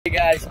Hey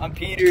guys, I'm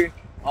Peter.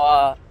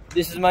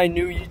 This is my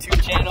new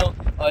YouTube channel.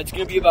 It's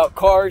gonna be about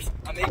cars.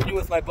 I'm making it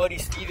with my buddy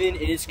Steven.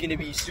 It is gonna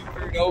be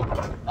super dope.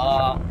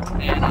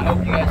 And I hope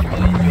you guys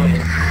really enjoy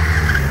it.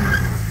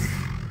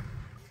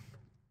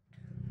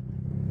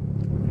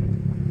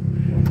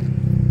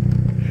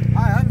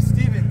 Hi, I'm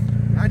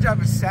Steven. I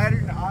drive a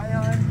Saturn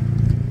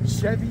Ion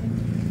Chevy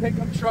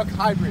pickup truck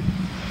hybrid.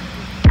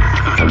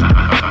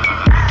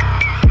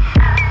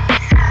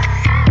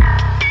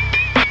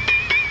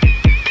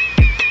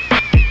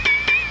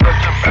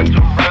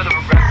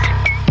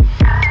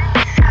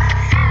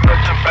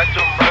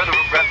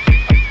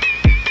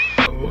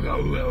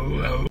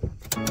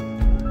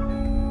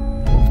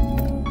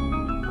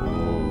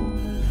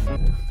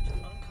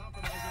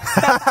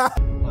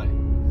 What?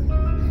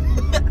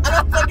 I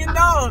don't fucking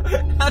know.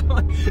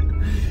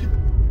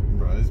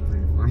 Bro, that's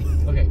pretty funny.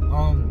 Okay,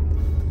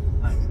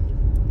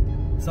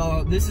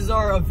 so this is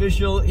our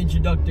official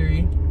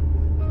introductory,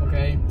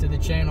 okay, to the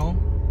channel,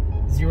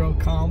 Zero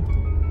Comp.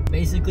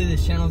 Basically,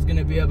 this channel is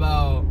gonna be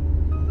about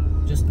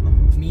just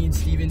me and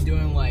Steven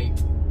doing like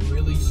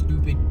really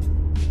stupid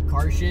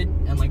car shit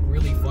and like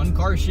really fun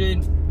car shit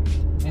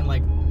and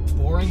like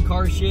boring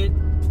car shit,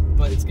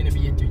 but it's gonna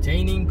be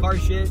entertaining car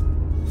shit.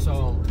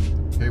 So,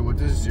 Hey, what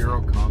does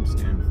Zero Comp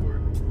stand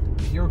for?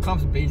 Zero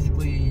Comp's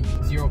basically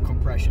zero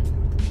compression.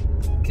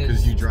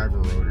 Because you drive a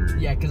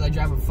rotary. Yeah, because I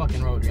drive a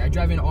fucking rotary. I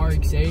drive an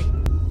RX-8.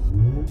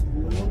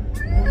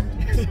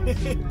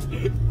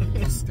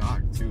 It's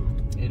stock too.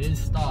 It is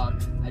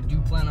stock. I do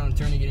plan on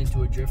turning it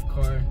into a drift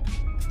car.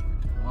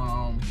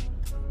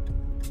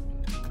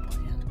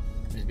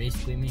 It's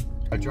basically me.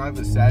 I drive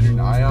a Saturn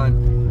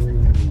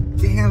Ion.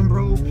 Damn,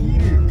 bro,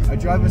 Peter. I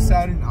drive a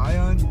Saturn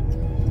Ion.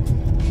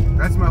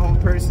 That's my whole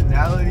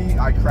personality.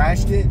 I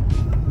crashed it,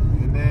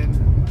 and then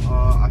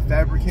I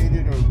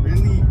fabricated a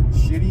really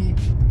shitty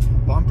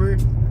bumper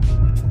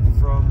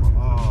from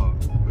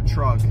a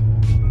truck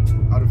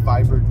out of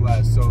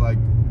fiberglass. So like,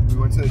 we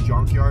went to the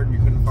junkyard and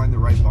we couldn't find the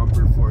right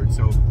bumper for it,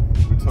 so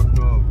we took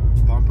the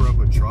bumper of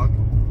a truck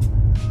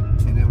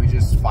and then we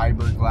just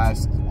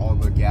fiberglassed all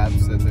the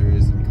gaps that there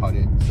is and cut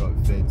it so it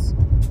fits.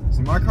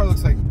 So my car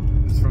looks like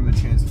it's from the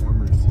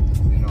Transformers,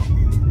 you know.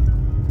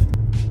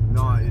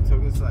 No, it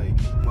took us like,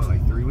 what,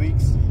 like 3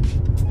 weeks?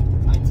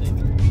 I'd say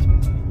 3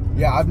 weeks.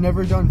 Yeah, I've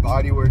never done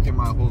body work in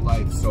my whole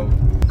life, so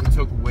it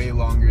took way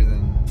longer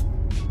than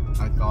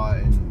I thought,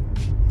 and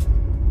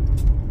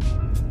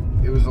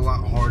it was a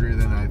lot harder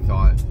than I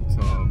thought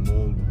to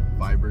mold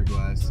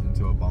fiberglass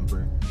into a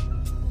bumper.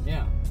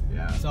 Yeah.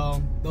 Yeah.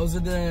 So those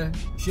are the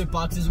shit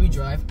boxes we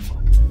drive.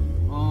 Fuck.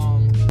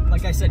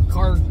 Like I said,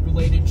 car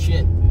related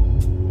shit.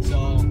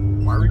 So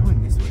Why are we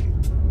going this way?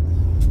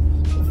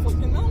 I don't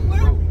fucking know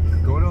where. Bro,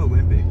 go to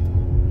Olympic.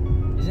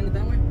 Isn't it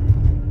that way?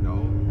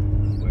 No.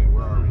 Wait,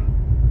 where are we?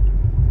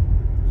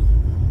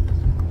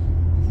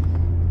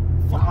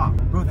 Fuck.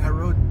 Bro, that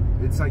road,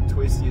 it's like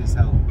twisty as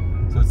hell.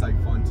 So it's like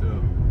fun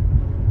to...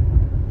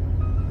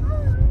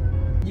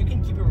 You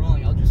can keep it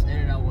rolling. I'll just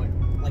edit out what,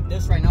 like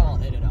this right now. I'll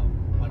edit out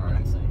what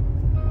I'm saying.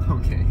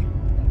 Okay.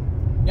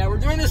 Yeah, we're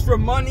doing this for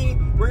money.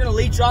 We're gonna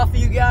leech off of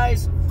you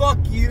guys. Fuck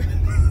you.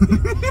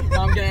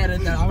 No, I'm gonna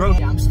edit that.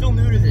 I'm still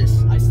new to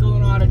this. I still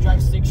don't know how to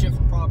drive stick shift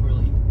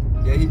properly.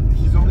 Yeah,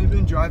 he's only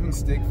been driving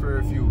stick for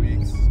a few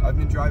weeks. I've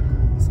been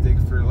driving stick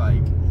for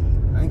like,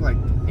 I think like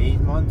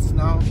 8 months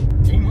now.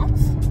 8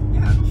 months?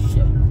 Yeah.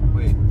 Shit.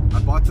 Wait, I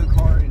bought the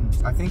car in,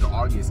 I think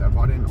August. I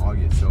bought it in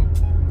August, so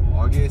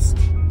August.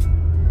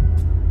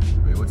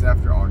 Wait, what's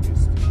after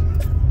August?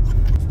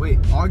 Wait,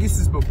 August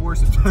is before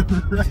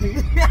September,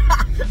 right?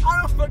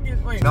 I don't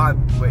fucking wait. No,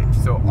 wait,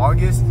 so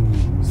August,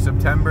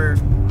 September,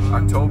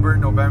 October,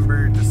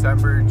 November,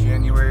 December,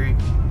 January,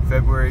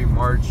 February,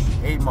 March,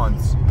 8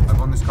 months. I've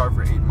owned this car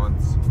for 8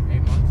 months.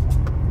 8 months?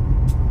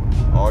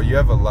 Oh, you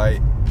have a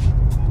light.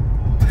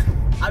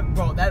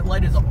 Bro, that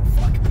light is, oh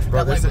fuck.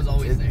 Bro, that light was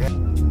always there.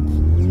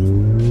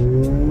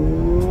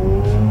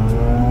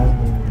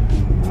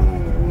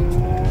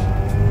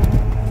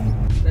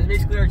 That's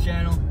basically our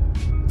channel.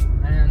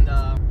 And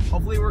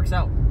hopefully it works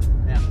out.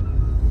 Yeah.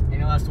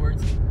 Any last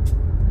words?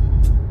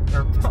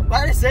 Or,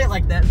 why did I say it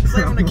like that? It's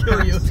like I'm gonna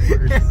kill you.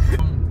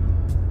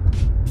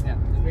 Yeah,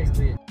 that's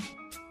basically it.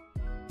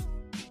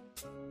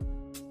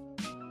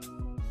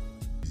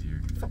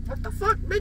 What the fuck?